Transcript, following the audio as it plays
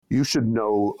you should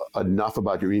know enough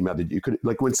about your email that you could,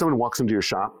 like when someone walks into your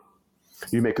shop,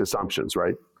 you make assumptions,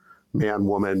 right? Man,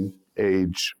 woman,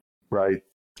 age, right?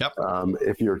 Yep.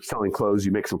 If you're selling clothes,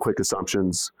 you make some quick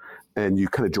assumptions and you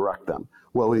kind of direct them.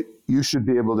 Well, you should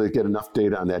be able to get enough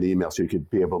data on that email so you could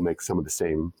be able to make some of the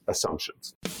same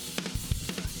assumptions.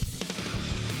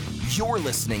 You're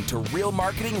listening to Real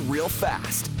Marketing Real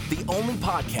Fast, the only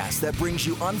podcast that brings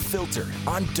you unfiltered,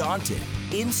 undaunted,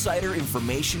 insider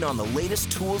information on the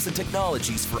latest tools and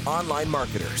technologies for online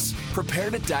marketers. Prepare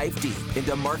to dive deep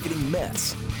into marketing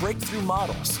myths, breakthrough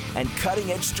models, and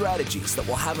cutting-edge strategies that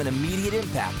will have an immediate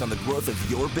impact on the growth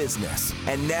of your business.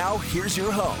 And now, here's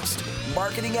your host,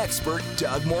 marketing expert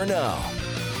Doug Morneau.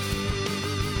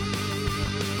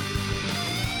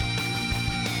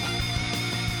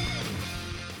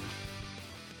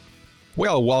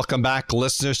 Well, welcome back,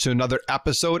 listeners, to another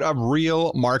episode of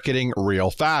Real Marketing Real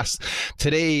Fast.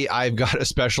 Today, I've got a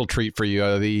special treat for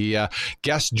you. The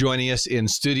guest joining us in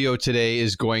studio today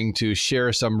is going to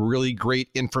share some really great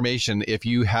information. If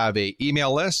you have an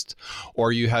email list,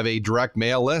 or you have a direct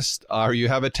mail list, or you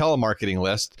have a telemarketing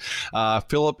list,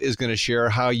 Philip is going to share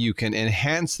how you can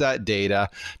enhance that data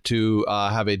to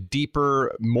have a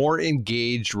deeper, more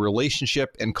engaged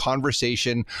relationship and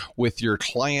conversation with your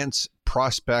clients,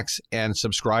 prospects, and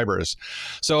subscribers.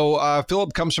 So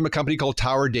Philip comes from a company called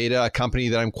Tower Data, a company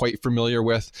that I'm quite familiar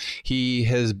with. He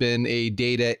has been a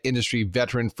data industry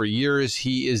veteran for years.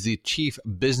 He is the chief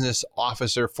business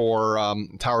officer for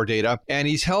Tower Data, and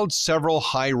he's held several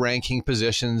high-ranking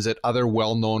positions at other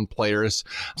well-known players,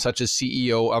 such as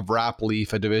CEO of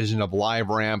Rapleaf, a division of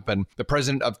LiveRamp, and the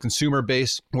president of Consumer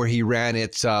Base, where he ran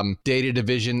its data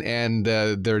division and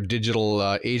their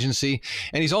digital agency.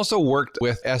 And he's also worked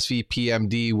with SVP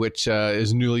MD, which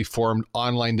is a newly formed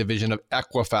online division of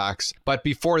Equifax. But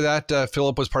before that,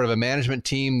 Philip was part of a management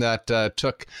team that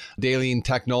took Daleen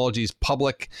Technologies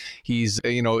public. He's,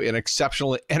 an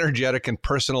exceptional, energetic, and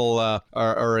personal,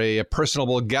 or a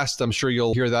personable guest. I'm sure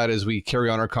you'll hear that as we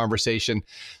carry on our conversation.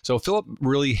 So Philip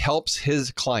really helps his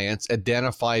clients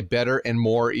identify better and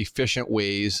more efficient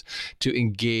ways to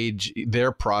engage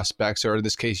their prospects, or in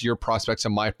this case, your prospects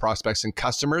and my prospects and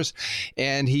customers.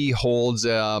 And he holds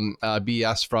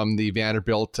BS from the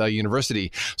Vanderbilt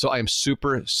University. So I'm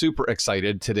super, super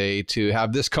excited today to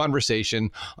have this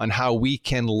conversation on how we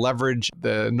can leverage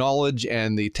the knowledge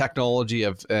and the technology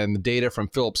and the data from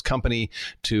Philip's company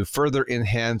to further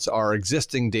enhance our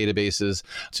existing databases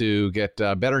to get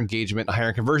better engagement and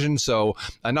higher conversion. So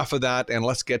enough of that, and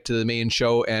let's get to the main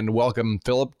show and welcome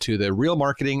Philip to the Real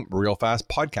Marketing Real Fast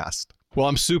podcast. Well,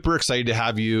 I'm super excited to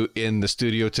have you in the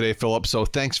studio today, Philip. So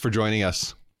thanks for joining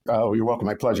us. Oh, you're welcome.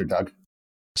 My pleasure, Doug.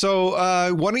 So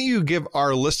why don't you give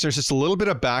our listeners just a little bit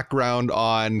of background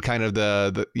on kind of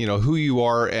the who you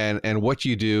are and what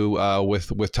you do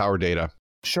with Tower Data?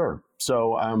 Sure.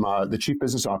 So I'm the Chief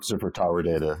Business Officer for Tower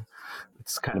Data.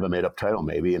 It's kind of a made-up title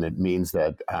maybe, and it means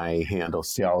that I handle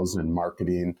sales and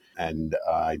marketing, and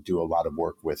I do a lot of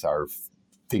work with our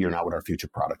figuring out what our future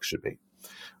products should be.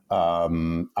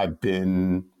 I've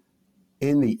been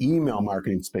in the email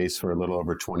marketing space for a little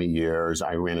over 20 years.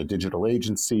 I ran a digital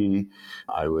agency.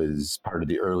 I was part of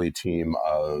the early team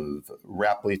of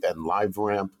Rapleaf and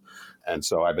LiveRamp. And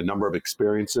so I have a number of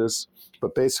experiences.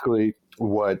 But basically,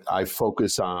 what I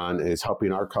focus on is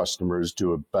helping our customers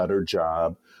do a better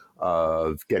job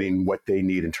of getting what they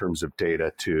need in terms of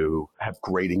data to have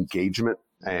great engagement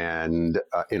and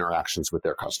interactions with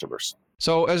their customers.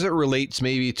 So as it relates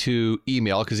maybe to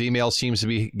email, because email seems to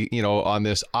be, on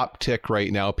this uptick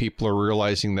right now, people are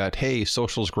realizing that, hey,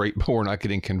 social is great, but we're not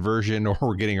getting conversion, or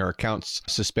we're getting our accounts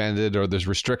suspended, or there's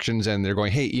restrictions, and they're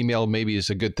going, hey, email maybe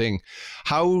is a good thing.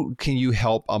 How can you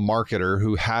help a marketer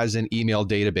who has an email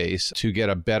database to get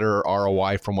a better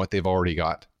ROI from what they've already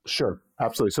got? Sure,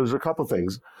 absolutely. So there's a couple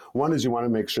things. One is you want to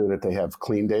make sure that they have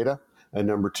clean data. And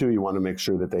number two, you want to make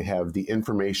sure that they have the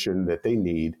information that they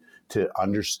need to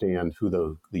understand who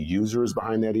the user is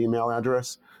behind that email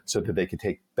address so that they can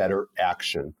take better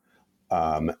action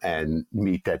and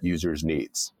meet that user's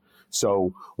needs.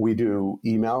 So we do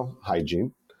email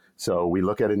hygiene. So we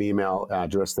look at an email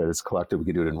address that is collected. We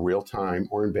can do it in real time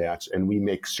or in batch, and we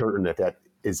make certain that that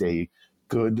is a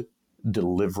good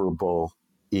deliverable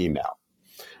email.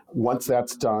 Once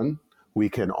that's done, we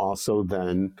can also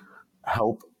then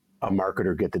help a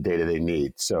marketer get the data they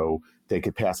need. So they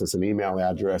could pass us an email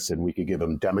address and we could give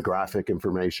them demographic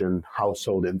information,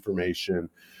 household information.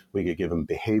 We could give them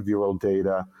behavioral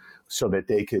data so that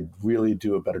they could really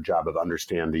do a better job of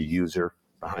understanding the user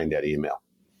behind that email.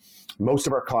 Most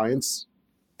of our clients,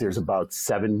 there's about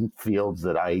 7 fields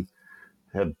that I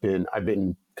I've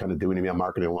been kind of doing email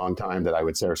marketing a long time, that I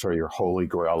would say are sort of your holy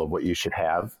grail of what you should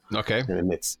have. Okay.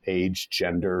 And it's age,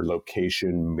 gender,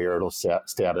 location, marital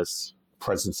status,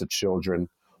 presence of children,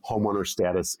 homeowner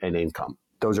status, and income.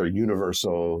 Those are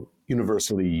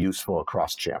universally useful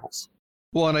across channels.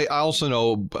 Well, and I also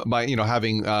know by,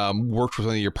 having worked with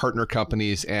one of your partner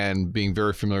companies and being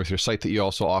very familiar with your site, that you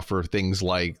also offer things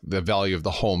like the value of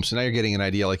the home. So now you're getting an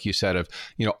idea, like you said, of,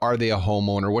 are they a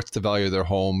homeowner? What's the value of their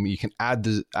home? You can add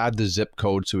the zip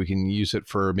code, so we can use it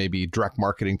for maybe direct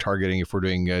marketing targeting if we're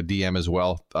doing DM as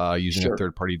well, using Sure.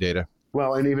 third-party data.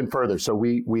 Well, and even further, so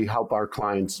we help our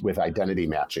clients with identity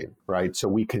matching, right? So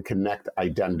we can connect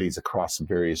identities across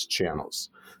various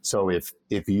channels. So if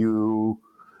you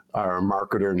are a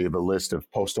marketer and you have a list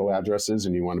of postal addresses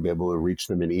and you want to be able to reach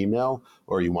them in email,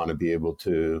 or you want to be able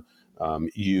to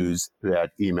use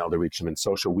that email to reach them in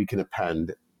social, we can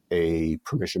append a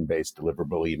permission-based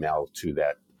deliverable email to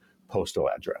that postal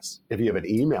address. If you have an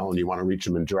email and you want to reach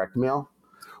them in direct mail,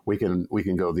 we can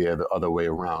go the other way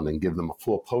around and give them a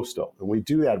full postal. And we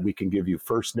do that, we can give you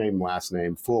first name, last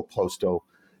name, full postal,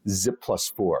 zip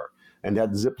 +4. And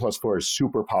that zip +4 is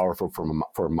super powerful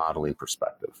for a modeling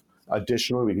perspective.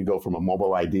 Additionally, we can go from a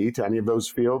mobile ID to any of those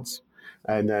fields.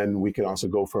 And then we can also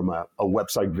go from a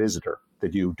website visitor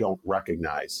that you don't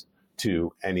recognize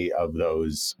to any of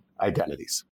those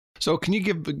identities. So can you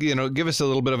give us a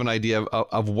little bit of an idea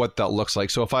of what that looks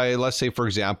like? So if let's say, for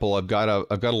example, I've got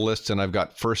a list and I've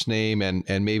got first name and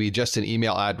maybe just an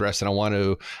email address, and I want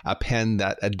to append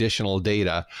that additional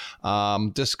data.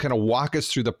 Just kind of walk us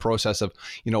through the process of,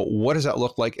 what does that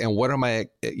look like, and what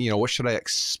should I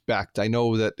expect? I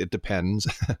know that it depends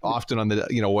often on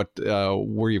the,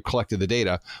 where you've collected the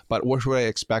data, but what should I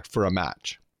expect for a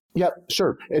match? Yeah,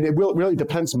 sure. And it really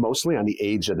depends mostly on the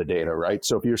age of the data, right?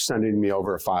 So if you're sending me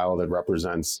over a file that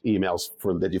represents emails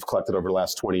that you've collected over the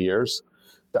last 20 years,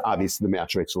 obviously the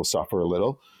match rates will suffer a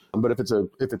little. But if it's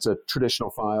a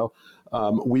traditional file,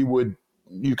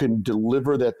 you can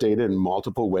deliver that data in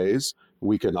multiple ways.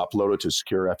 We can upload it to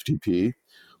secure FTP.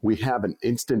 We have an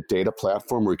instant data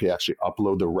platform where you can actually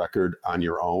upload the record on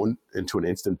your own into an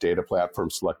instant data platform,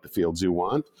 select the fields you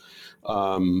want.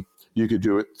 You could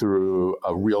do it through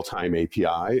a real-time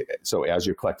API. So as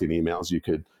you're collecting emails, you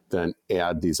could then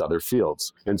add these other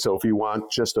fields. And so if you want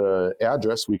just an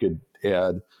address, we could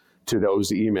add to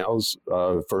those emails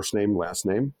first name, last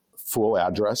name, full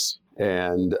address,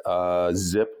 and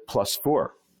zip +4.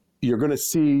 You're going to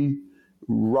see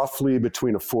roughly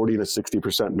between a 40 and a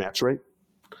 60% match rate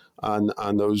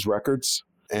on those records.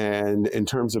 And in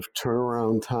terms of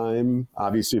turnaround time,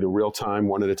 obviously the real time,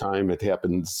 one at a time, it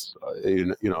happens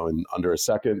in under a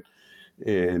second.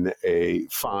 In a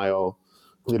file,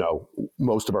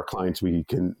 most of our clients, we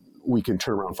can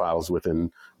turn around files within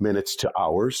minutes to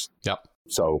hours. Yep.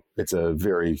 So it's a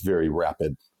very, very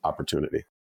rapid opportunity.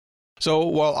 So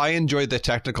while I enjoyed the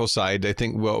technical side, I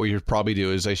think what we should probably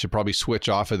do is I should probably switch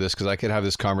off of this, because I could have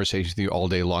this conversation with you all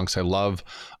day long. So I love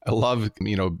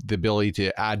the ability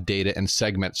to add data and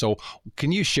segment. So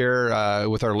can you share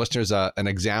with our listeners an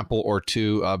example or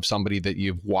two of somebody that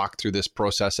you've walked through this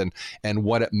process and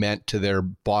what it meant to their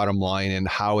bottom line and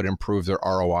how it improved their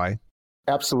ROI?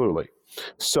 Absolutely.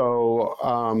 So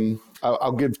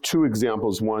I'll give two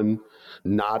examples. One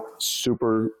that's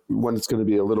going to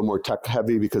be a little more tech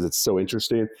heavy because it's so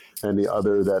interesting, and the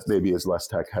other that maybe is less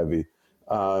tech heavy.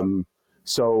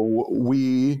 So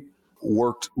we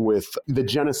worked with the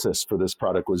genesis for this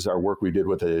product was our work we did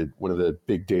with one of the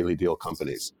big daily deal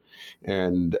companies,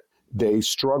 and they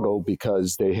struggled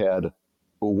because they had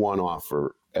one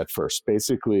offer at first.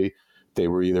 Basically, they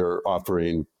were either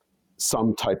offering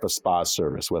some type of spa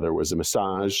service, whether it was a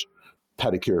massage,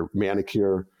 pedicure,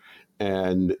 manicure,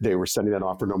 and they were sending that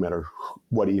offer no matter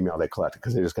what email they collected,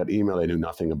 because they just got email, they knew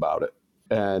nothing about it.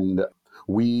 And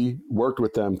we worked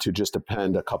with them to just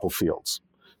append a couple fields,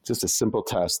 just a simple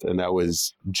test, and that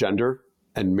was gender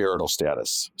and marital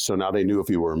status. So now they knew if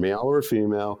you were a male or a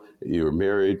female, you were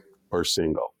married or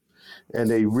single. And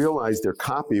they realized their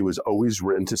copy was always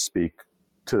written to speak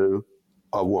to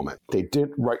a woman. They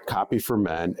didn't write copy for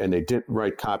men, and they didn't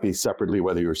write copy separately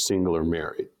whether you were single or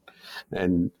married.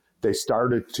 And they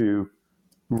started to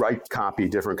write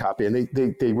different copy, and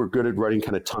they were good at writing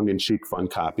kind of tongue-in-cheek fun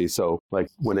copy. So like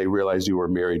when they realized you were a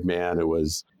married man, it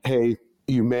was, hey,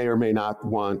 you may or may not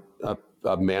want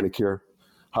a manicure.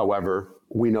 However,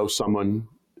 we know someone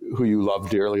who you love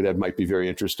dearly that might be very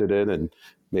interested in, and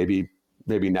maybe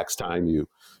next time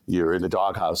you're in the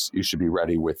doghouse, you should be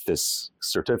ready with this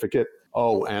certificate.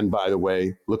 Oh, and by the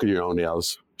way, look at your own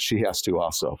nails. She has to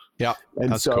also. Yeah,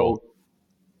 and that's so cool.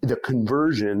 The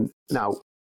conversion, now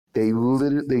they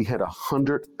had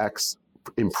 100x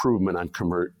improvement on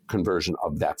conversion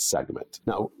of that segment.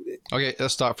 Now, okay,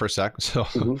 let's stop for a sec. So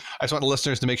I just want the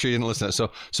listeners to make sure you didn't listen to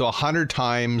that. So 100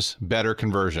 times better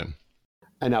conversion.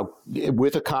 And now,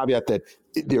 with a caveat that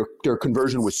their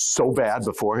conversion was so bad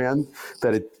beforehand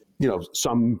that it,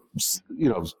 some,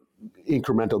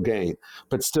 incremental gain,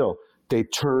 but still they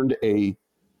turned a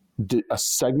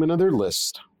segment of their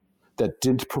list that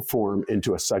didn't perform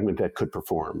into a segment that could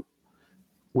perform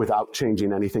without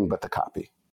changing anything but the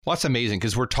copy. Well, that's amazing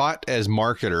because we're taught as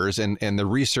marketers and the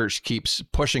research keeps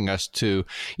pushing us to,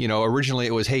 originally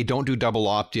it was, hey, don't do double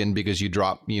opt-in because you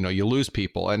drop, you lose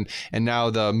people. And now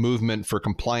the movement for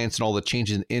compliance and all the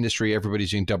changes in the industry,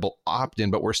 everybody's doing double opt-in,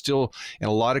 but we're still in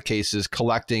a lot of cases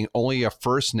collecting only a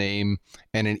first name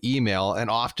and an email.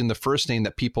 And often the first name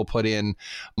that people put in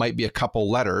might be a couple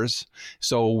letters.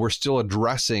 So we're still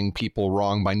addressing people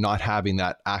wrong by not having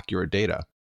that accurate data.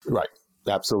 Right.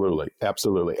 Absolutely.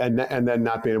 And then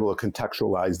not being able to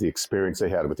contextualize the experience they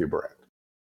had with your brand.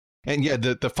 And yeah,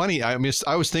 the funny, I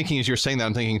was thinking as you're saying that,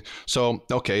 I'm thinking, so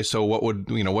what would,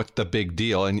 what's the big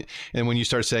deal? And when you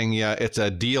start saying, yeah, it's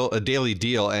a daily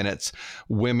deal and it's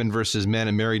women versus men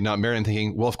and married, not married, I'm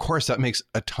thinking, well, of course that makes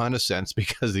a ton of sense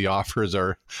because the offers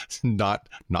are not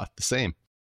the same.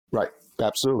 Right.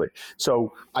 Absolutely.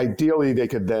 So ideally, they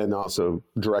could then also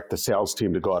direct the sales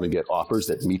team to go out and get offers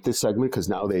that meet this segment, because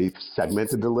now they've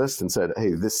segmented the list and said,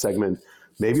 hey, this segment,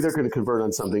 maybe they're going to convert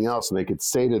on something else. And they could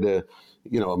say to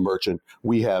a merchant,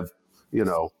 we have,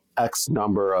 X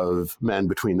number of men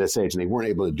between this age, and they weren't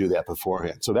able to do that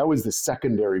beforehand. So that was the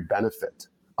secondary benefit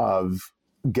of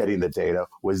getting the data,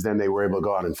 was then they were able to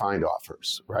go out and find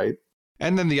offers, right?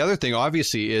 And then the other thing,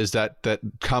 obviously, is that's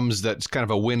kind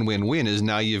of a win-win-win is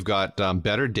now you've got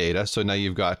better data. So now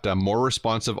you've got more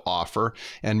responsive offer,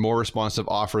 and more responsive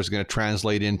offer is going to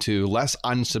translate into less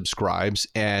unsubscribes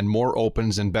and more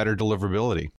opens and better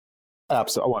deliverability.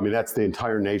 Absolutely. I mean, that's the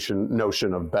entire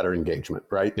notion of better engagement,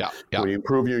 right? Yeah. When you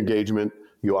improve your engagement,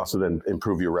 you also then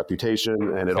improve your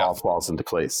reputation, and it all falls into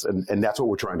place. And that's what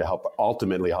we're trying to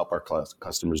ultimately help our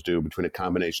customers do, between a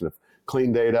combination of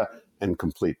clean data and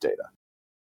complete data.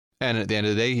 And at the end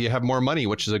of the day, you have more money,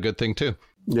 which is a good thing too.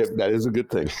 Yeah, that is a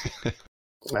good thing.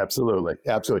 Absolutely.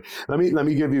 Let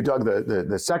me give you, Doug,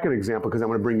 the second example, because I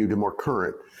want to bring you to more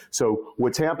current. So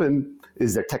what's happened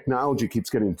is that technology keeps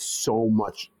getting so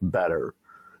much better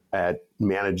at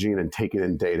managing and taking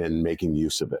in data and making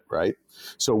use of it, right?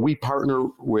 So we partner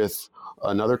with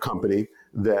another company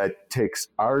that takes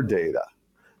our data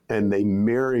and they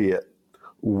marry it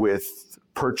with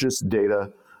purchase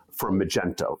data from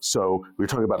Magento. So we're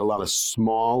talking about a lot of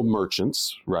small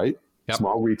merchants, right? Yep.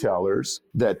 Small retailers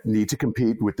that need to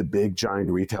compete with the big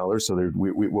giant retailers. So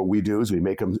what we do is we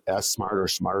make them as smart or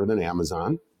smarter than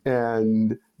Amazon.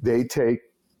 And they take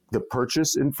the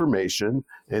purchase information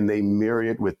and they marry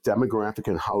it with demographic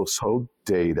and household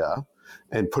data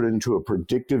and put it into a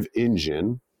predictive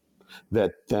engine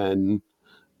that then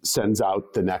sends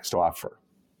out the next offer.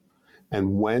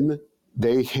 And when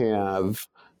they have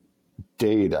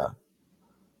data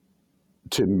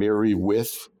to marry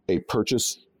with a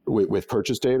purchase with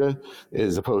purchase data,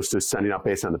 as opposed to sending out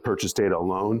based on the purchase data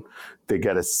alone, they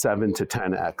get a 7 to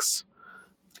 10x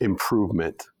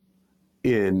improvement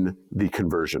in the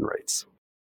conversion rates.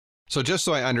 So just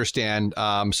so I understand,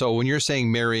 so when you're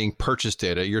saying marrying purchase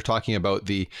data, you're talking about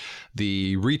the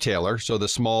retailer. So the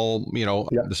small,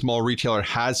 the small retailer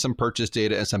has some purchase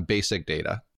data and some basic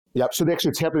data. Yep. So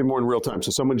it's happening more in real time.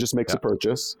 So someone just makes a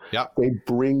purchase. Yep. They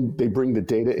bring the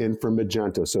data in from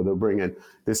Magento. So they'll bring in,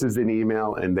 this is an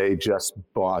email, and they just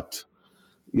bought,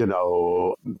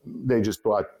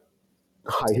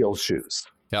 high heel shoes.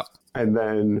 Yep. And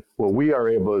then what we are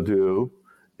able to do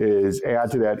is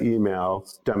add to that email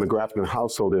demographic and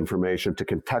household information to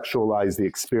contextualize the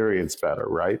experience better,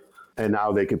 right? And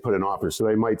now they can put an offer. So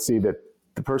they might see that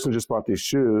the person who just bought these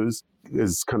shoes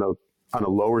is kind of on a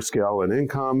lower scale in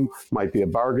income, might be a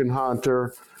bargain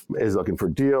hunter, is looking for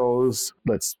deals,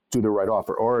 let's do the right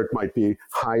offer. Or it might be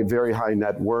very high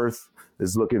net worth,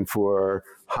 is looking for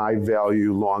high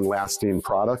value, long lasting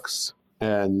products.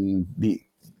 And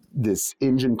this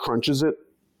engine crunches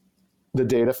the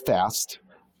data fast,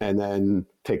 and then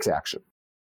takes action.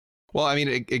 Well, I mean,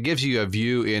 it gives you a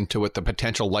view into what the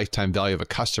potential lifetime value of a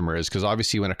customer is, because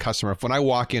obviously when I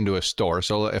walk into a store,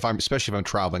 so especially if I'm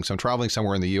traveling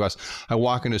somewhere in the US, I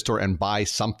walk into a store and buy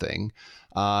something,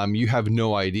 you have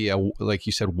no idea, like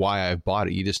you said, why I've bought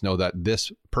it. You just know that this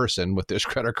person with this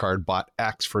credit card bought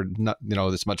X for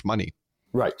this much money.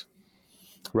 Right.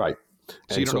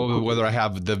 So you don't know whether I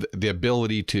have the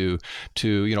ability to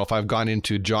if I've gone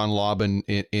into John Lobb in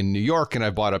New York and I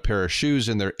bought a pair of shoes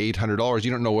and they're $800,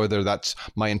 you don't know whether that's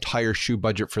my entire shoe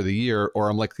budget for the year or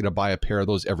I'm likely to buy a pair of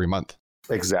those every month.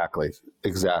 Exactly.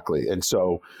 And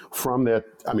so from that,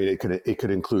 I mean, it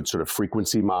could include sort of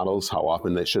frequency models. How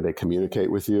often should they communicate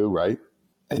with you, right?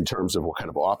 In terms of what kind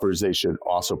of offers they should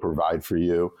also provide for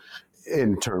you,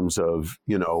 in terms of,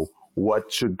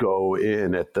 what should go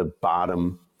in at the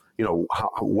bottom,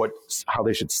 how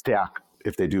they should stack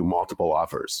if they do multiple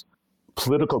offers.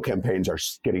 Political campaigns are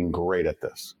getting great at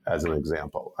this, as an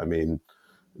example. I mean,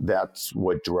 that's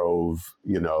what drove,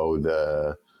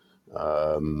 the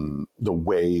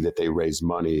way that they raise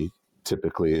money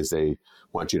typically is they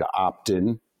want you to opt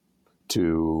in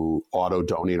to auto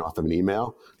donating off of an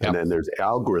email. Yep. And then there's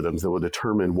algorithms that will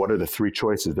determine what are the 3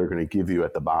 choices they're going to give you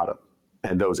at the bottom.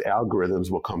 And those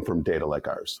algorithms will come from data like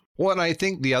ours. Well, and I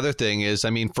think the other thing is, I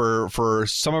mean, for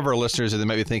some of our listeners, they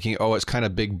might be thinking, oh, it's kind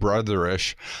of Big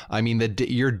Brother-ish. I mean,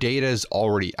 your data is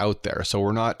already out there. So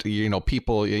we're not,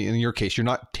 people, in your case, you're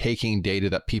not taking data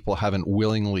that people haven't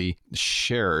willingly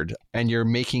shared. And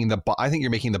I think you're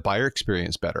making the buyer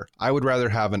experience better. I would rather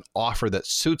have an offer that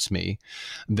suits me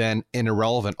than an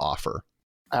irrelevant offer.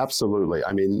 Absolutely.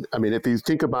 I mean, if you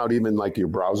think about even like your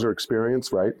browser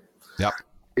experience, right? Yep.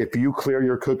 If you clear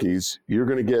your cookies, you're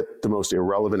going to get the most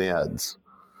irrelevant ads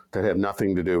that have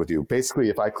nothing to do with you. Basically,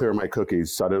 if I clear my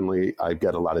cookies, suddenly I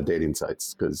get a lot of dating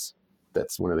sites because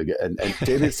that's one of the and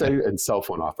dating sites and cell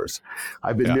phone offers.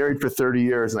 I've been married for 30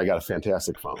 years and I got a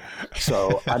fantastic phone.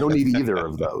 So I don't need either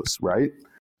of those, right?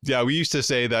 Yeah, we used to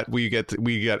say that we get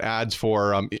ads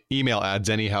for email ads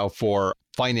anyhow for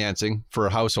financing for a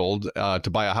household to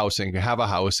buy a house and have a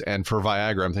house, and for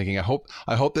Viagra. I'm thinking, I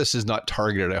hope this is not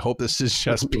targeted. I hope this is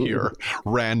just pure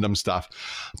random stuff.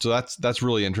 So that's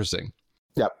really interesting.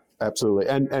 Yep, absolutely.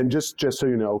 And just so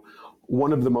you know,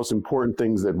 one of the most important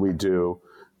things that we do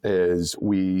is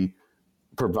we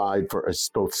provide for a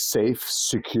both safe,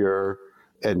 secure,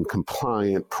 and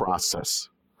compliant process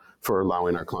for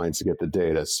allowing our clients to get the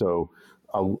data. So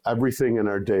everything in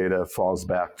our data falls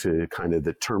back to kind of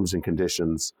the terms and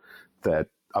conditions that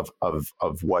of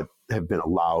what have been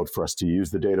allowed for us to use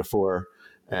the data for.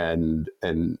 And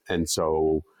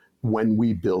so when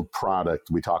we build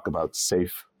product, we talk about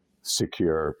safe,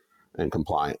 secure, and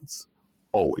compliance,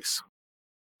 always.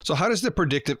 So how does the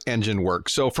predictive engine work?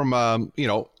 So from,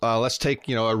 let's take,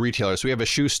 a retailer. So we have a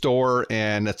shoe store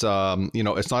and it's,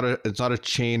 it's not a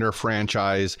chain or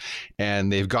franchise,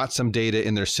 and they've got some data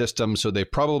in their system. So they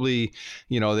probably,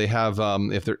 they have,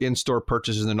 if they're in-store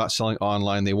purchases and they're not selling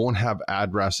online, they won't have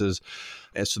addresses.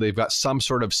 And so they've got some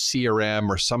sort of CRM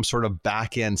or some sort of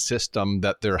back-end system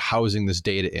that they're housing this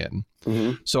data in.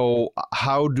 Mm-hmm. So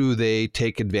how do they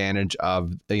take advantage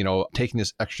of, taking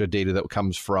this extra data that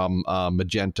comes from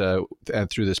Magento and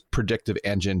through this predictive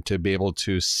engine to be able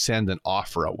to send an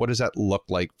offer out? What does that look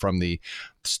like from the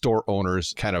store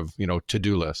owner's kind of,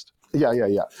 to-do list? Yeah.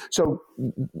 So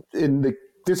in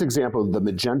this example, the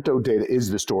Magento data is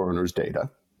the store owner's data.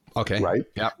 Okay. Right.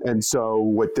 Yeah. And so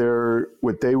what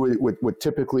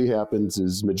typically happens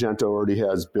is Magento already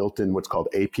has built in what's called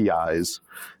APIs.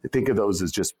 Think of those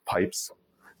as just pipes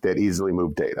that easily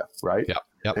move data, right? Yeah.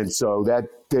 Yep. And so that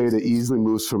data easily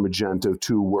moves from Magento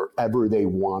to wherever they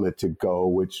want it to go,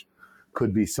 which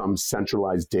could be some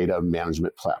centralized data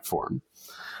management platform.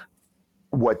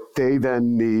 What they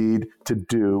then need to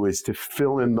do is to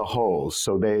fill in the holes.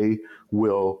 So they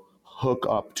will hook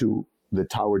up to the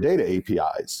Tower Data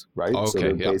APIs, right? Okay, so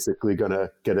they're basically going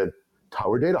to get a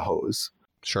Tower Data hose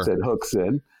that hooks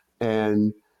in,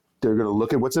 and they're going to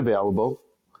look at what's available,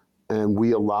 and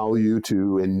we allow you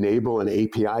to enable an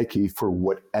API key for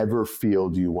whatever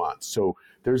field you want. So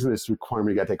there's this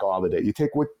requirement, you got to take all the data. You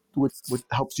take what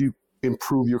helps you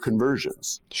improve your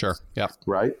conversions. Sure, yeah.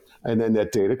 Right? And then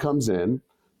that data comes in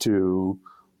to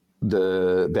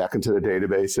back into the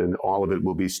database, and all of it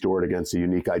will be stored against a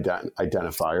unique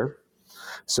identifier,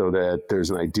 so that there's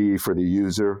an ID for the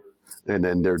user, and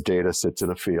then their data sits in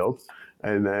a field.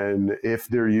 And then if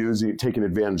they're taking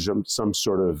advantage of some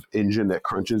sort of engine that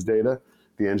crunches data,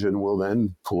 the engine will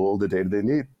then pull the data they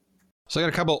need. So I got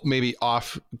a couple maybe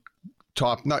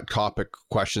not topic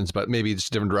questions, but maybe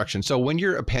just different direction. So when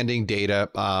you're appending data,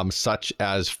 such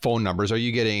as phone numbers, are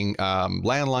you getting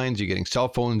landlines, are you getting cell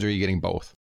phones, or are you getting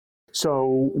both?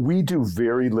 So we do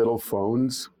very little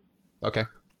phones. Okay.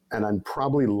 And I'm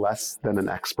probably less than an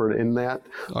expert in that.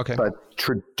 Okay. But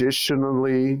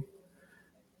traditionally,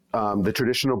 the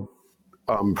traditional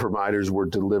providers were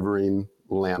delivering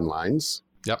landlines.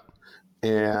 Yep.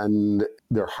 And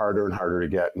they're harder and harder to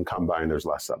get and come by, and there's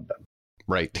less of them.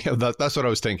 Right. That's what I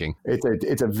was thinking.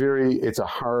 It's a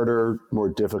harder, more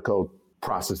difficult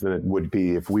process than it would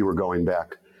be if we were going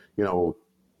back,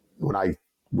 when I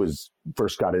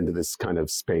first got into this kind of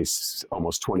space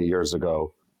almost 20 years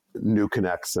ago. New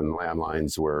connects and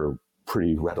landlines were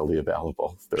pretty readily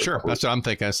available. Sure. That's what I'm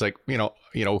thinking. It's like,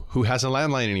 who has a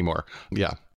landline anymore?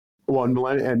 Yeah. Well,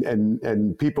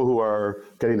 and people who are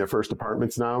getting their first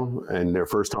apartments now and their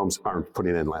first homes aren't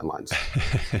putting in landlines.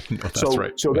 No, that's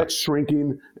right. So that's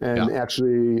shrinking. And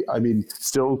actually,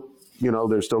 still,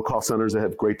 there's still call centers that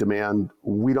have great demand.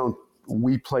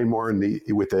 We play more in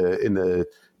the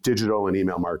digital and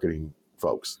email marketing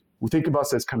folks. We think of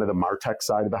us as kind of the MarTech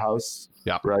side of the house,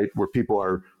 right? Where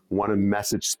people want to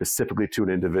message specifically to an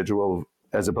individual,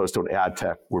 as opposed to an ad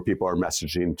tech where people are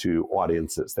messaging to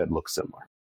audiences that look similar.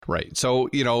 Right. So,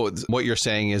 what you're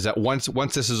saying is that once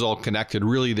this is all connected,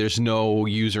 really, there's no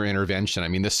user intervention. I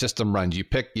mean, the system runs. You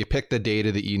pick the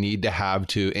data that you need to have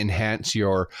to enhance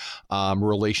your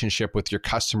relationship with your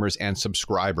customers and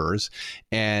subscribers.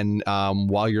 And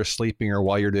while you're sleeping or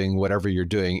while you're doing whatever you're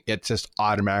doing, it just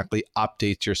automatically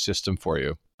updates your system for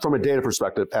you. From a data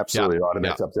perspective, absolutely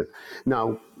automatic update.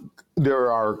 Now,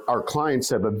 our clients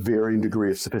have a varying degree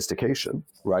of sophistication,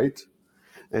 right?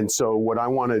 And so what I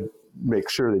want to make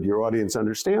sure that your audience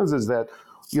understands is that,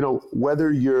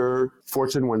 whether you're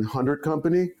Fortune 100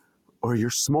 company or you're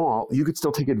small, you could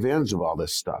still take advantage of all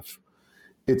this stuff.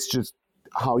 It's just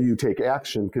how you take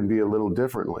action can be a little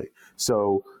differently.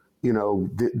 So,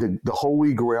 the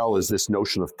holy grail is this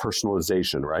notion of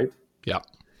personalization, right? Yeah.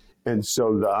 And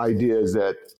so the idea is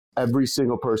that every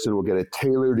single person will get a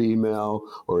tailored email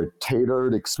or a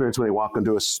tailored experience when they walk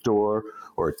into a store,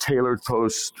 or a tailored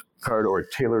postcard or a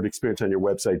tailored experience on your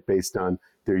website based on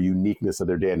their uniqueness of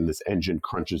their data, and this engine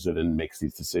crunches it and makes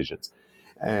these decisions.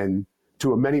 And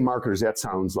to many marketers, that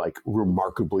sounds like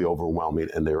remarkably overwhelming,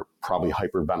 and they're probably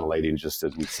hyperventilating just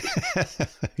as we see.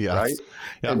 Yes. Right?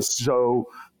 Yeah. And so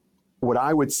what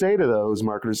I would say to those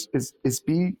marketers is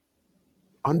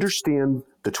understand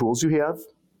the tools you have,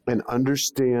 and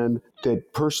understand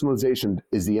that personalization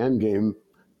is the end game,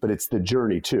 but it's the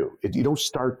journey too. You don't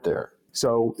start there.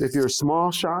 So if you're a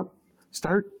small shop,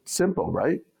 start simple,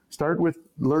 right? Start with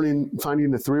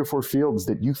finding the 3 or 4 fields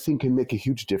that you think can make a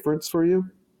huge difference for you.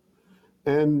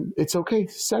 And it's okay,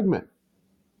 segment.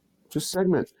 Just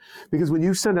segment. Because when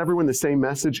you send everyone the same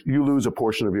message, you lose a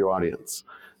portion of your audience.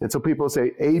 And so people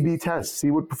say, A/B test,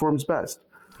 see what performs best.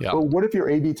 Yeah. Well, what if your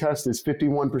A/B test is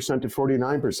 51% to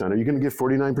 49%? Are you going to give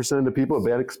 49% of the people a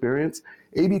bad experience?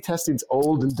 A/B testing's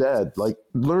old and dead. Like,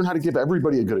 learn how to give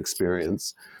everybody a good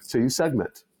experience. So you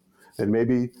segment. And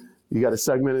maybe you got to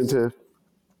segment into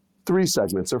 3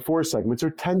 segments or 4 segments or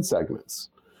 10 segments.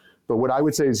 But what I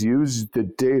would say is use the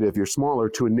data, if you're smaller,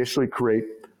 to initially create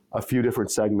a few different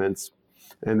segments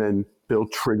and then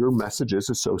build trigger messages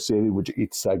associated with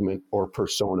each segment or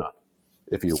persona,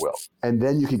 if you will. And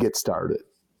then you can get started.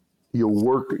 You'll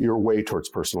work your way towards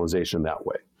personalization that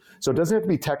way. So it doesn't have to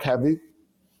be tech heavy,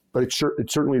 but it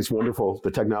certainly is wonderful.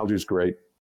 The technology is great.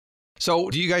 So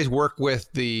do you guys work with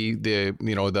the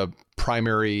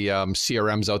primary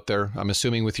CRMs out there? I'm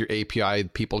assuming with your API,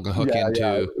 people can hook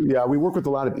into. Yeah, we work with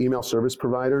a lot of email service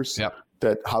providers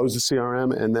that house the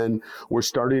CRM. And then we're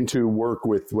starting to work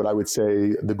with what I would say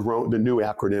the new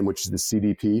acronym, which is the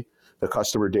CDP, the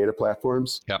Customer Data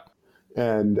Platforms. Yep.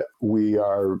 And we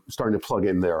are starting to plug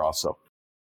in there also.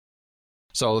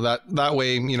 So that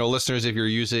way, listeners, if you're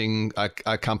using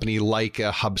a company like a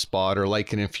HubSpot or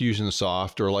like an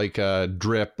Infusionsoft or like a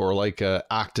Drip or like a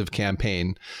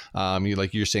ActiveCampaign,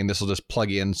 you're saying this will just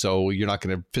plug in, so you're not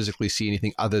going to physically see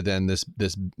anything other than this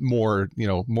more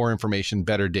information,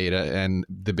 better data, and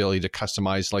the ability to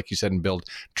customize, like you said, and build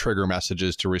trigger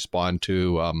messages to respond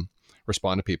to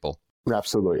people.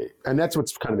 Absolutely. And that's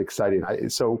what's kind of exciting.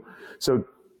 So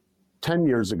 10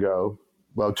 years ago,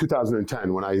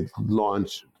 2010, when I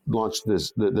launched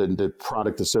this, the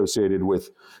product associated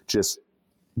with just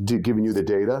giving you the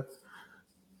data,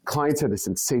 clients had this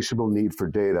insatiable need for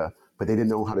data, but they didn't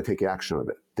know how to take action of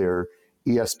it. Their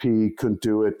ESP couldn't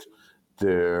do it.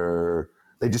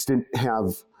 They just didn't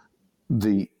have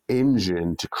the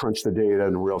engine to crunch the data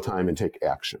in real time and take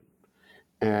action.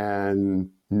 And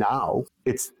now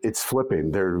it's flipping.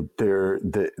 There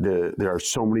are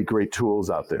so many great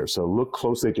tools out there. So look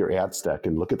closely at your ad stack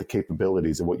and look at the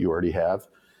capabilities of what you already have.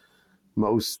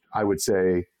 Most, I would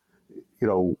say,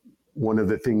 one of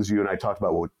the things you and I talked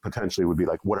about would be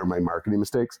like, what are my marketing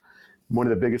mistakes? One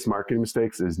of the biggest marketing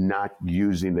mistakes is not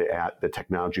using the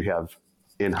technology you have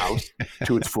in-house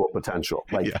to its full potential.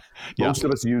 Most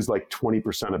of us use like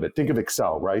 20% of it. Think of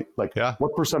Excel, right?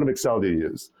 What percent of Excel do you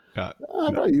use? I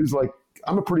probably use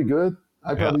I'm a pretty good.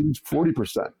 I probably use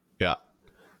 40%. Yeah.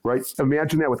 Right?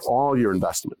 Imagine that with all your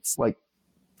investments. Like,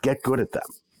 get good at them.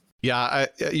 Yeah,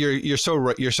 you're so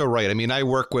right. You're so right. I mean, I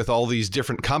work with all these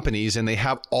different companies, and they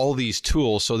have all these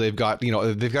tools. So they've got a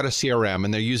CRM,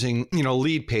 and they're using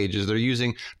lead pages, they're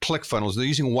using ClickFunnels, they're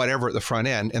using whatever at the front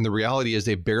end. And the reality is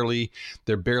they're barely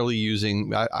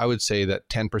using. I would say that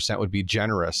 10% would be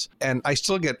generous, and I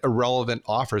still get irrelevant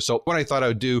offers. So what I thought I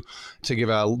would do to give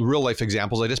a real life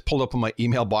examples, I just pulled up on my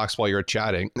email box while you were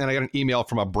chatting, and I got an email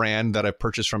from a brand that I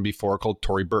purchased from before called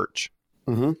Tory Burch.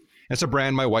 Mm-hmm. It's a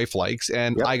brand my wife likes,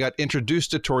 and I got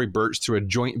introduced to Tory Burch through a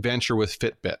joint venture with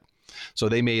Fitbit. So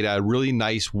they made a really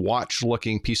nice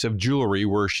watch-looking piece of jewelry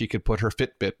where she could put her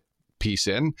Fitbit piece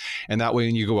in, and that way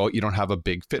when you go out, you don't have a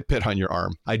big Fitbit on your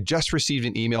arm. I just received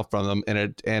an email from them,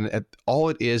 and all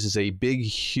it is a big,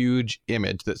 huge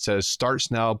image that says "Starts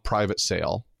now, private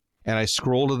sale." And I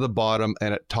scroll to the bottom,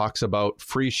 and it talks about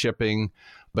free shipping,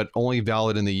 but only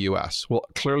valid in the US. Well,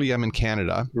 clearly I'm in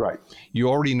Canada. Right. You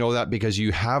already know that because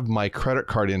you have my credit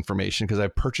card information because I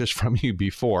purchased from you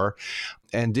before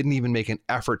and didn't even make an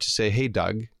effort to say, hey,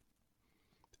 Doug.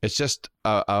 It's just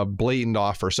a blatant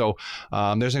offer. So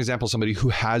there's an example of somebody who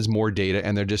has more data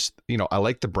and they're just, I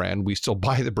like the brand. We still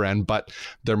buy the brand, but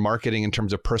their marketing in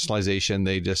terms of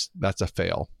personalization, that's a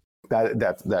fail.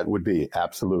 That would be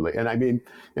absolutely. And I mean,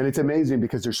 and it's amazing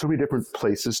because there's so many different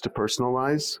places to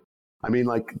personalize. I mean,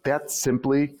 like that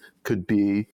simply could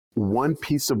be one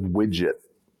piece of widget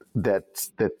that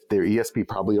their ESP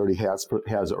probably already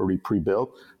has already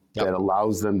pre-built that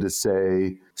allows them to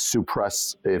say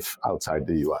suppress if outside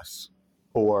the US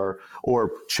or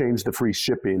change the free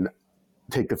shipping,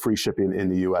 take the free shipping in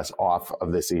the US off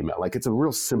of this email. Like it's a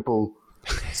real simple,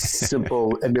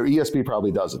 and their ESP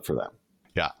probably does it for them.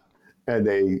 Yeah. And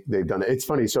they've done it. It's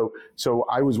funny. So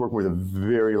I was working with a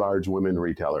very large women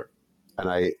retailer, and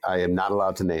I am not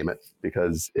allowed to name it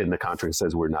because in the contract it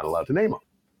says we're not allowed to name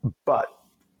them. But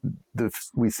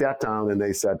we sat down and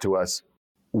they said to us,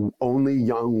 only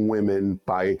young women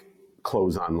buy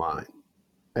clothes online.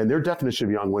 And their definition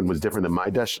of young women was different than my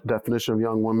definition of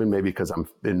young woman, maybe because I'm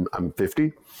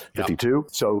 50, 52.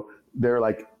 So they're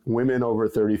like, women over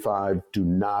 35 do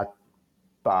not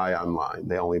buy online.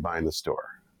 They only buy in the store.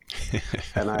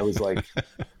 And I was like,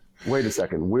 wait a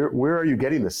second, where are you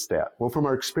getting this stat? Well, from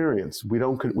our experience, we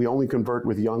only convert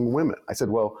with young women. I said,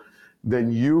 well,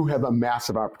 then you have a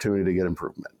massive opportunity to get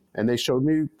improvement. And they showed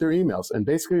me their emails. And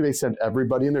basically they sent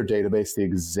everybody in their database the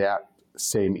exact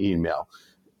same email.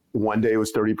 One day it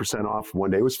was 30% off.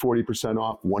 One day it was 40%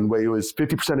 off. One way it was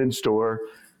 50% in store.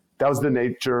 That was the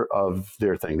nature of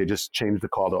their thing. They just changed the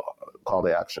call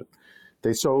to action.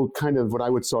 They sold kind of what I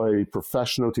would say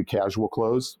professional to casual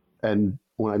clothes. And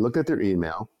when I looked at their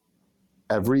email,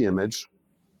 every image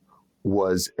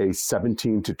was a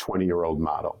 17 to 20-year-old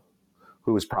model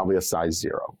who was probably a size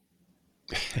 0.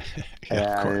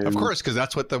 Of course, because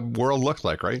that's what the world looked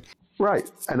like, right?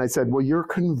 Right. And I said, well, you're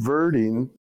converting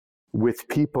with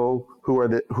people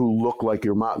who look like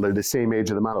your model. They're the same age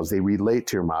of the models. They relate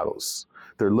to your models.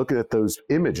 They're looking at those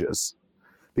images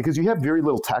because you have very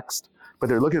little text, but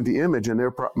they're looking at the image and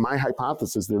my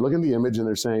hypothesis, they're looking at the image and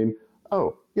they're saying,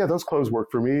 oh, yeah, those clothes work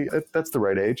for me. That's the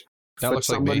right age. That looks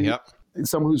like me, yep.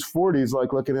 Someone who's 40 is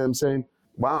like looking at them saying,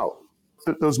 wow,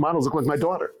 those models look like my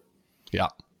daughter. Yeah.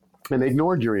 And they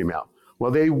ignored your email.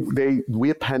 Well, we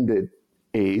appended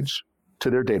age to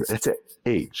their data. That's it,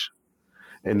 age.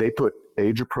 And they put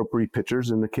age-appropriate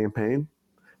pictures in the campaign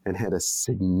and had a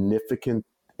significant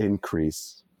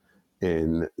increase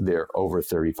in their over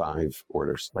 35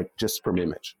 orders, like just from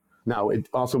image. Now, it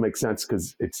also makes sense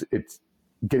because it's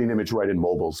getting image right in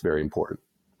mobile is very important,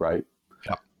 right?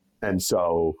 Yeah. And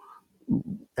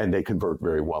they convert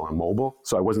very well on mobile.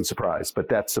 So I wasn't surprised, but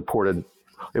that supported,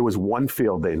 it was one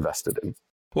field they invested in.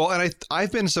 Well, and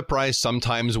I've been surprised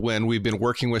sometimes when we've been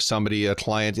working with somebody, a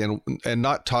client, and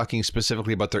not talking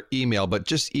specifically about their email, but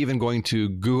just even going to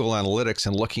Google Analytics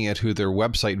and looking at who their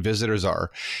website visitors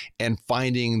are and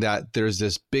finding that there's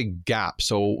this big gap.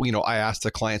 So, I asked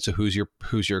the client, so who's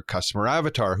your customer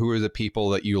avatar? Who are the people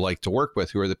that you like to work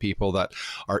with? Who are the people that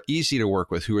are easy to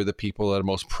work with? Who are the people that are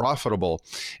most profitable?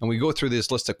 And we go through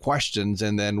this list of questions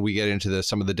and then we get into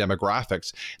some of the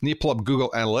demographics. And you pull up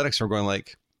Google Analytics and we're going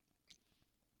like,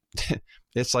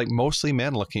 it's like mostly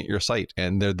men looking at your site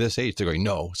and they're this age. They're going,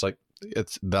 no,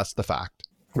 that's the fact.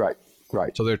 Right.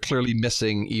 So they're clearly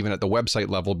missing even at the website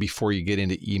level before you get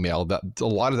into email. That a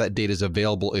lot of that data is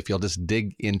available if you'll just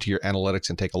dig into your analytics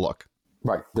and take a look.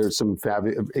 Right. There's some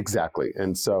exactly.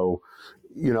 And so,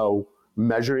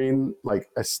 measuring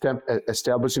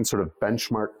establishing sort of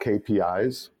benchmark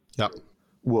KPIs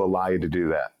will allow you to do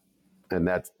that. And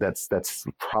that's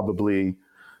probably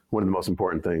one of the most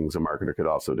important things a marketer could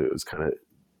also do is kind of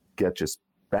get just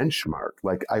benchmark.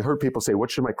 Like I heard people say, what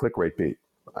should my click rate be?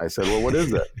 I said, well, what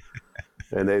is it?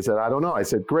 And they said, I don't know. I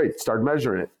said, great, start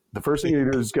measuring it. The first thing you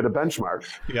do is get a benchmark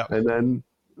and then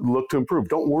look to improve.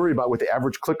 Don't worry about what the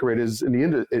average click rate is in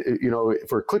the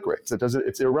for click rates.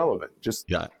 It's irrelevant.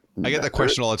 I get that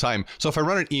question all the time. So if I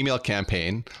run an email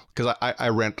campaign, because I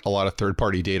rent a lot of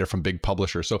third-party data from big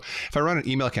publishers. So if I run an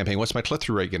email campaign, what's my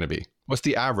click-through rate going to be? What's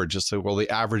the average? It's like, well, the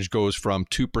average goes from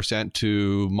 2%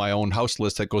 to my own house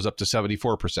list that goes up to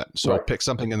 74%. So right. Pick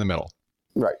something in the middle.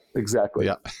 Right. Exactly.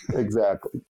 Yeah.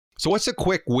 Exactly. So what's a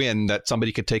quick win that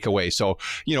somebody could take away? So,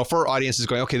 for our audiences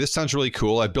going, okay, this sounds really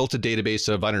cool. I built a database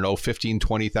of, 15,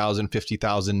 20,000,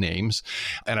 50,000 names,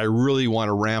 and I really want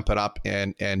to ramp it up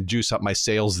and juice up my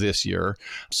sales this year.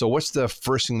 So what's the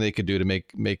first thing they could do to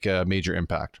make a major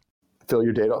impact? Fill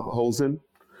your data holes in.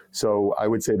 So I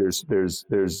would say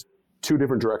there's two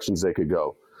different directions they could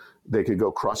go. They could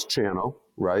go cross-channel,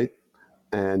 right?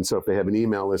 And so if they have an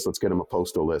email list, let's get them a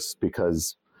postal list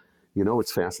because,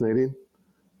 it's fascinating.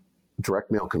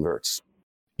 Direct mail converts.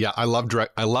 Yeah, I love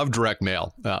direct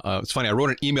mail. It's funny. I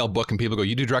wrote an email book and people go,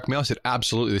 you do direct mail? I said,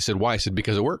 absolutely. They said, why? I said,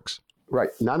 because it works. Right.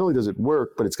 Not only does it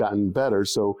work, but it's gotten better.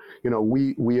 So,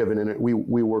 we have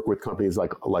we work with companies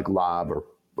like Lob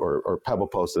or Pebble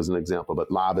Post as an example,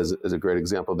 but Lob is a great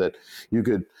example that you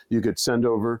could send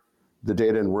over the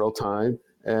data in real time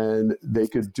and they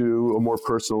could do a more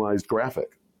personalized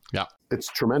graphic. Yeah. It's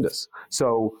tremendous.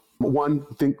 So one,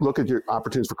 look at your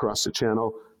opportunities for cross the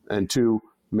channel. And two,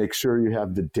 make sure you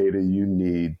have the data you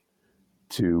need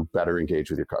to better engage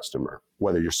with your customer,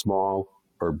 whether you're small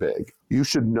or big. You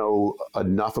should know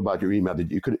enough about your email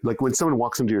that you could, like when someone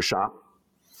walks into your shop,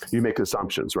 you make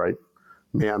assumptions, right?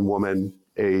 Man, woman,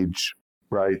 age,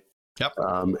 right? Yep.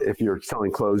 If you're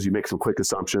selling clothes, you make some quick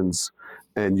assumptions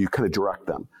and you kind of direct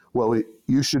them. Well,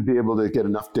 you should be able to get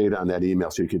enough data on that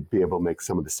email so you could be able to make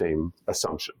some of the same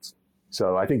assumptions.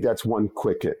 So I think that's one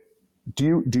quick hit.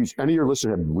 Do any of your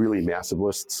listeners have really massive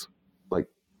lists?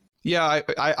 Yeah,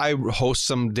 I host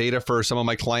some data for some of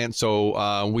my clients.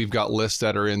 So we've got lists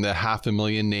that are in the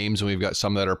 500,000 names and we've got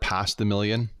some that are past the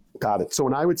million. Got it. So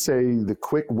when I would say the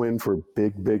quick win for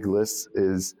big lists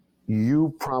is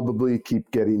you probably keep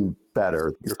getting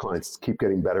better. Your clients keep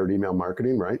getting better at email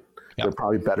marketing, right? Yep. They're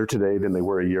probably better today than they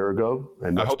were a year ago,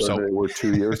 and much better than they were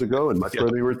 2 years ago, and much better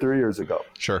than they were 3 years ago.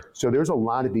 Sure. So there's a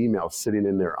lot of emails sitting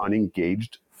in their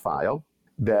unengaged file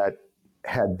that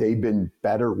had they been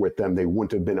better with them, they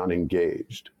wouldn't have been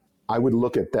unengaged. I would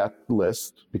look at that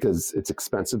list because it's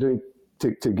expensive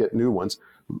to get new ones.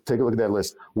 Take a look at that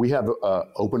list. We have a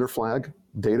opener flag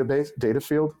data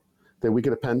field that we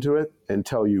could append to it and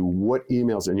tell you what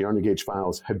emails in your unengaged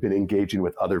files have been engaging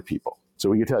with other people. So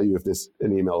we can tell you if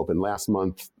an email opened last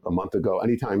month, a month ago,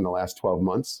 anytime in the last 12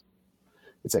 months.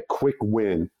 It's a quick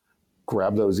win.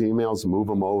 Grab those emails, move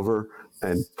them over,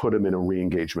 and put them in a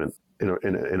re-engagement,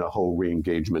 in a whole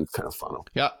re-engagement kind of funnel.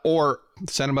 Yeah, or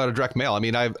send them out a direct mail. I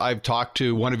mean, I've talked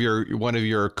to one of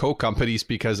your co-companies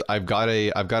because I've got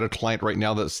a client right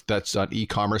now that's an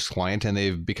e-commerce client,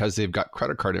 and because they've got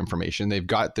credit card information, they've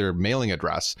got their mailing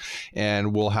address,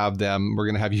 and we're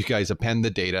going to have you guys append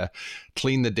the data,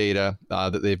 clean the data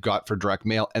that they've got for direct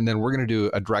mail, and then we're going to do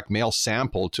a direct mail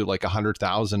sample to like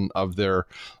 100,000 of their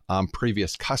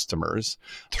previous customers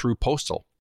through postal.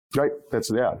 Right.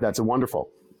 That's a wonderful.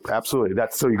 Absolutely.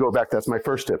 So you go back. That's my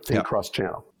first tip. Think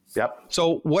cross-channel. Yep.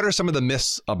 So what are some of the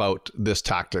myths about this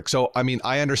tactic? So, I mean,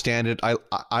 I understand it.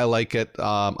 I like it.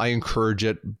 I encourage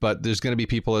it. But there's going to be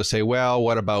people that say, well,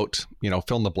 what about,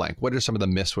 fill in the blank? What are some of the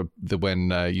myths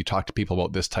when you talk to people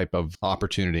about this type of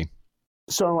opportunity?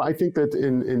 So I think that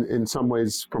in some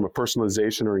ways, from a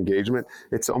personalization or engagement,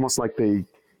 it's almost like they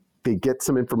get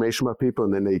some information about people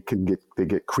and then they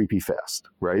get creepy fast,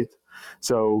 right?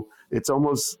 So it's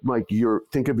almost like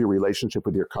think of your relationship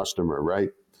with your customer, right?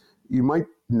 You might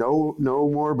know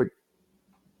more, but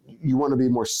you want to be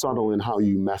more subtle in how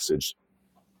you message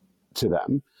to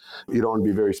them. You don't want to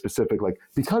be very specific, like,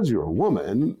 because you're a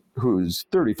woman who's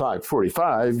 35,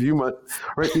 45, you got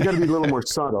to be a little more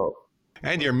subtle.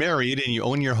 And you're married and you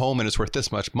own your home and it's worth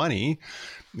this much money.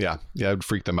 Yeah, it'd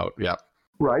freak them out. Yeah.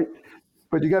 Right.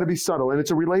 But you got to be subtle, and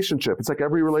it's a relationship. It's like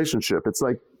every relationship. It's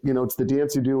like, it's the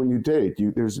dance you do when you date.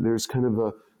 There's kind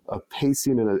of a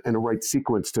pacing and a right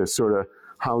sequence to sort of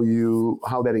how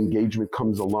that engagement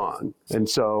comes along. And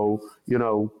so,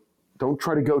 don't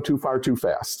try to go too far too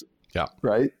fast. Yeah.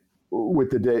 Right. With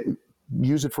the date,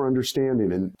 use it for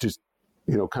understanding and just,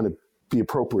 kind of be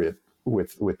appropriate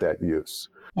with that use.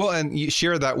 Well, and you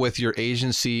share that with your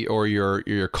agency or your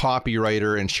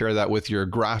copywriter, and share that with your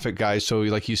graphic guys. So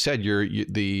like you said,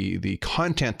 the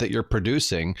content that you're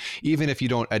producing, even if you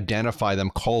don't identify them,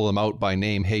 call them out by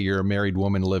name, hey, you're a married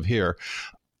woman, live here,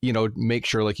 make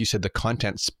sure, like you said, the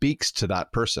content speaks to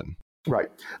that person. Right.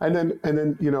 And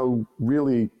then,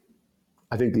 really,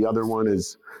 I think the other one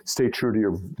is stay true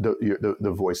to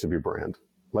the voice of your brand.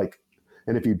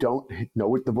 And if you don't know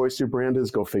what the voice of your brand is,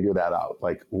 go figure that out.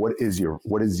 Like, what is your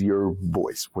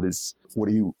voice? What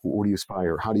do you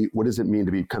aspire? What does it mean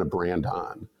to be kind of brand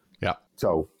on? Yeah.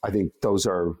 So I think those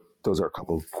are a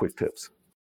couple of quick tips.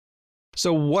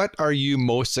 So what are you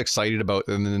most excited about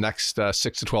in the next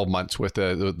 6 to 12 months with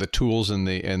the tools and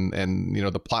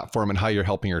the platform and how you're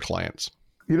helping your clients?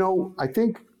 I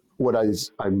think what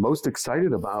I'm most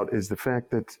excited about is the fact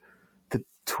that the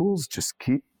tools just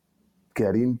keep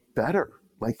getting better.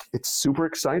 Like, it's super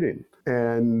exciting.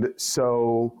 And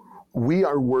so we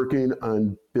are working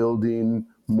on building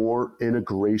more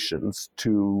integrations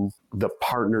to the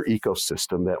partner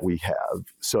ecosystem that we have,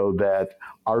 so that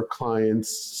our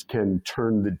clients can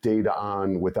turn the data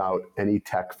on without any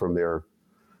tech from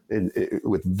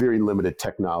with very limited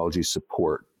technology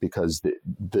support, because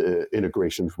the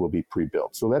integrations will be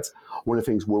pre-built. So that's one of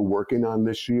the things we're working on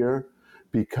this year,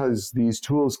 because these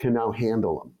tools can now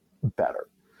handle them better.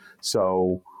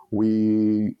 So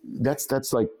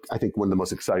that's like, I think, one of the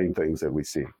most exciting things that we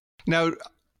see. Now,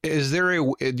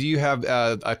 do you have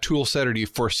a tool set, or do you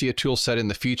foresee a tool set in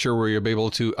the future where you'll be able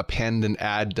to append and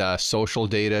add social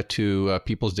data to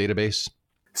people's database?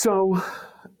 So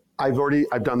I've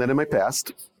done that in my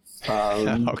past.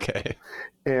 Okay.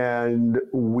 And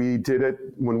we did it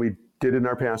when we did it in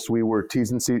our past. We were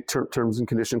T's and C's, terms and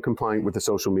condition compliant with the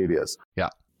social medias. Yeah.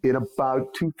 In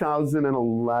about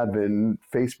 2011,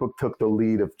 Facebook took the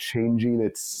lead of changing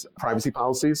its privacy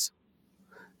policies,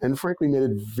 and frankly made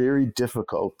it very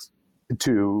difficult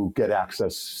to get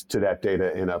access to that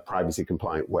data in a privacy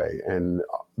compliant way. And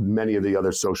many of the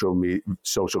other social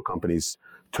companies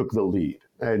took the lead.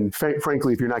 And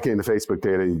frankly, if you're not getting the Facebook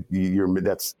data,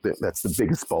 that's the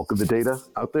biggest bulk of the data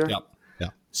out there. Yep. Yeah.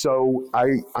 So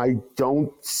I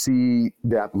don't see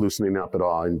that loosening up at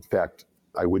all. In fact,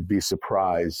 I would be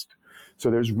surprised.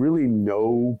 So there's really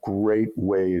no great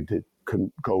way to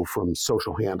go from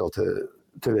social handle to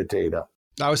the data.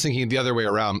 I was thinking the other way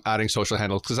around, adding social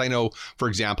handles, because I know, for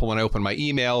example, when I open my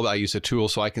email, I use a tool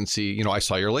so I can see, I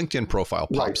saw your LinkedIn profile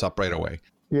pops up right away.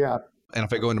 Yeah. And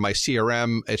if I go into my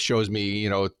CRM, it shows me,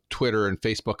 Twitter and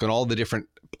Facebook and all the different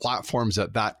platforms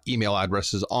that email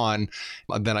address is on.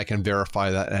 Then I can verify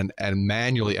that and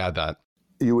manually add that.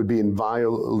 You would be in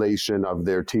violation of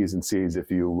their T's and C's if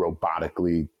you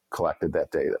robotically collected that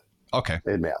data. Okay.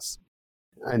 En masse.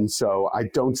 And so I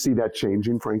don't see that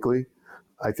changing, frankly.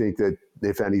 I think that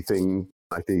if anything,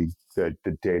 I think that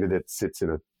the data that sits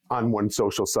on one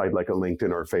social site like a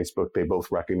LinkedIn or a Facebook, they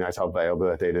both recognize how valuable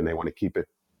that data, and they want to keep it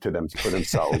for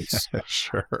themselves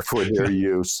sure. for their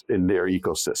use in their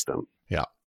ecosystem. Yeah.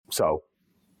 So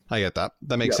I get that.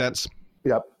 That makes sense.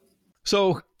 Yep.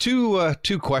 So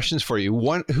two questions for you.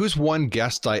 One, who's one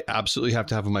guest I absolutely have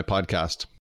to have on my podcast?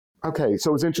 Okay,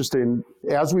 so it's interesting.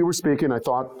 As we were speaking, I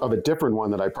thought of a different one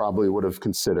that I probably would have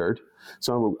considered.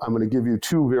 So I'm going to give you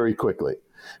two very quickly.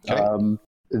 Okay.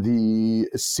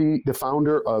 The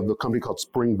founder of a company called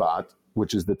Springbot,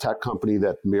 which is the tech company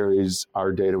that marries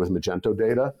our data with Magento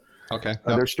data. Okay.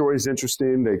 Their story is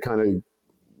interesting. They kind of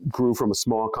grew from a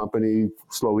small company,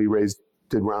 slowly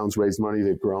did rounds, raised money.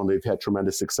 They've grown. They've had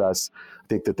tremendous success. I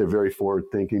think that they're very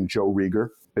forward-thinking. Joe Rieger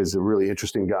is a really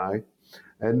interesting guy.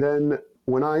 And then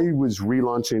when I was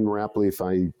relaunching Rapleaf,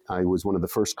 I was one of the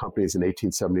first companies in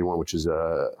 1871, which is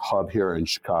a hub here in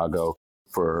Chicago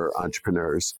for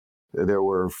entrepreneurs. There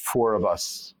were four of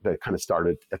us that kind of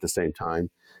started at the same time.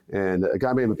 And a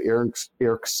guy named Eric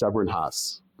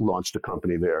Severinhaas launched a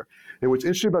company there. And what's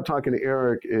interesting about talking to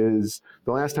Eric is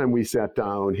the last time we sat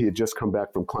down, he had just come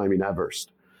back from climbing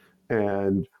Everest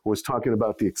and was talking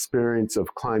about the experience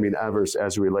of climbing Everest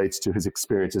as it relates to his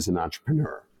experience as an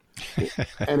entrepreneur.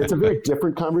 And it's a very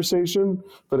different conversation,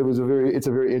 but it's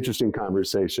a very interesting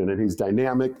conversation. And he's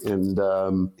dynamic,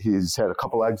 and he's had a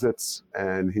couple exits,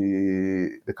 and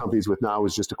the company he's with now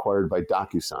was just acquired by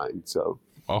DocuSign. So,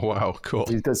 oh wow, cool.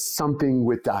 He does something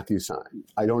with DocuSign.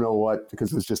 I don't know what,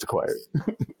 because it was just acquired.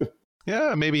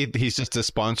 Yeah, maybe he's just a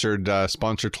sponsored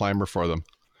climber for them.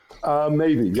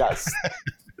 Maybe, yes.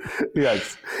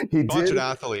 Yes, he Sponsored did.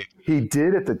 Athlete. He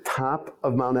did at the top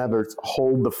of Mount Everest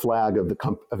hold the flag of the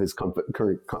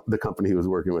company he was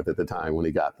working with at the time when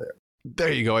he got there.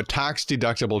 There you go. A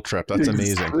tax-deductible trip. That's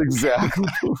amazing. Exactly.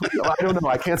 I don't know.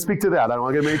 I can't speak to that. I don't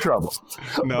want to get in any trouble.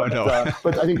 No.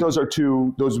 But I think those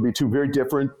would be two very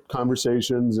different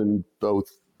conversations, and both,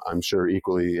 I'm sure,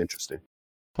 equally interesting.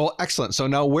 Well, excellent. So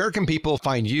now where can people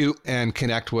find you and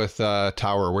connect with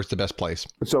Tower? Where's the best place?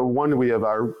 So one, we have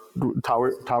our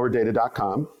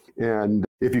towerdata.com. And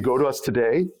if you go to us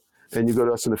today and you go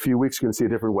to us in a few weeks, you can see a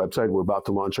different website. We're about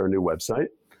to launch our new website.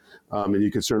 And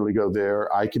you can certainly go there.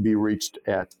 I can be reached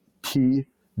at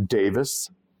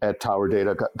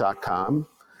pdavis@towerdata.com.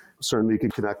 Certainly you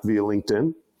can connect via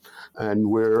LinkedIn. And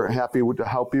we're happy to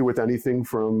help you with anything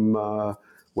from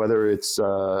whether it's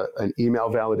an email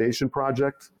validation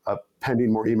project,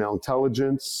 pending more email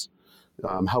intelligence,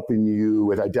 helping you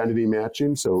with identity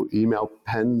matching, so email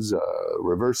pens,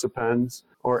 reverse appends,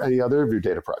 or any other of your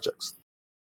data projects.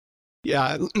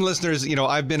 Yeah, listeners,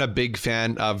 I've been a big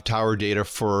fan of Tower Data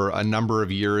for a number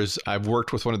of years. I've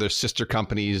worked with one of their sister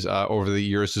companies over the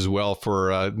years as well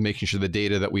for making sure the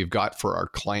data that we've got for our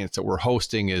clients that we're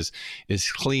hosting is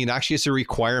clean. Actually, it's a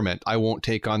requirement. I won't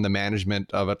take on the management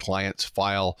of a client's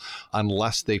file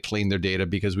unless they clean their data,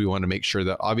 because we want to make sure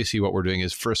that obviously what we're doing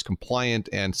is first compliant,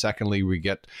 and secondly, we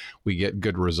get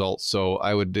good results. So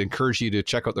I would encourage you to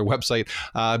check out their website.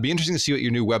 It'd be interesting to see what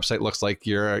your new website looks like.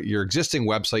 Your existing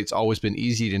website's always been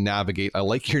easy to navigate. I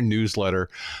like your newsletter.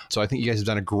 So I think you guys have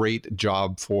done a great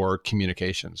job for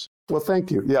communications. Well,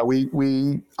 thank you. Yeah, we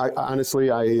use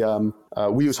HubSpot,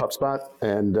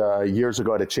 and years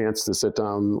ago I had a chance to sit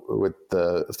down with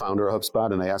the founder of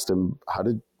HubSpot, and I asked him,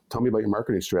 tell me about your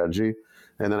marketing strategy.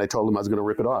 And then I told him I was going to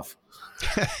rip it off.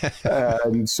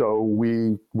 And so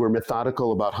we're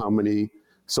methodical about how many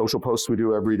social posts we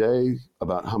do every day,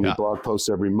 about how many blog posts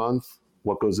every month,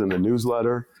 what goes in the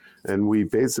newsletter. And we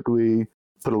basically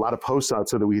put a lot of posts out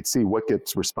so that we could see what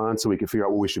gets response, so we could figure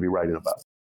out what we should be writing about.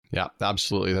 Yeah,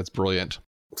 absolutely. That's brilliant.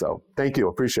 So thank you.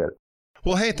 Appreciate it.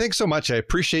 Well, hey, thanks so much. I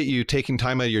appreciate you taking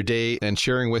time out of your day and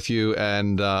sharing with you.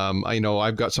 And I know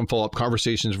I've got some follow-up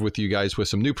conversations with you guys with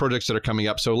some new projects that are coming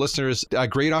up. So listeners, a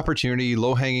great opportunity,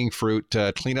 low-hanging fruit,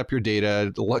 clean up your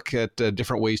data, look at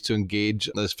different ways to engage,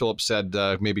 as Philip said,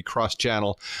 maybe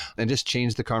cross-channel, and just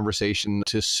change the conversation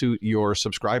to suit your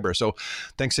subscriber. So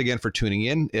thanks again for tuning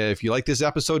in. If you like this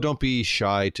episode, don't be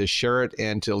shy to share it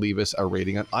and to leave us a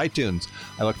rating on iTunes.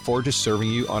 I look forward to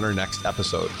serving you on our next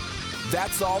episode.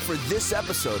 That's all for this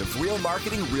episode of Real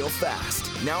Marketing Real Fast.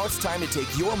 Now it's time to take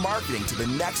your marketing to the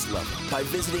next level by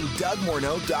visiting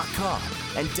DougMorneau.com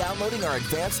and downloading our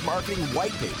advanced marketing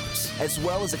white papers, as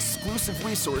well as exclusive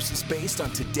resources based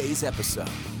on today's episode.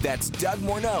 That's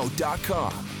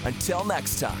DougMorneau.com. Until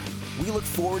next time, we look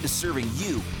forward to serving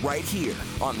you right here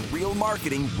on Real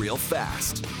Marketing Real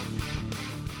Fast.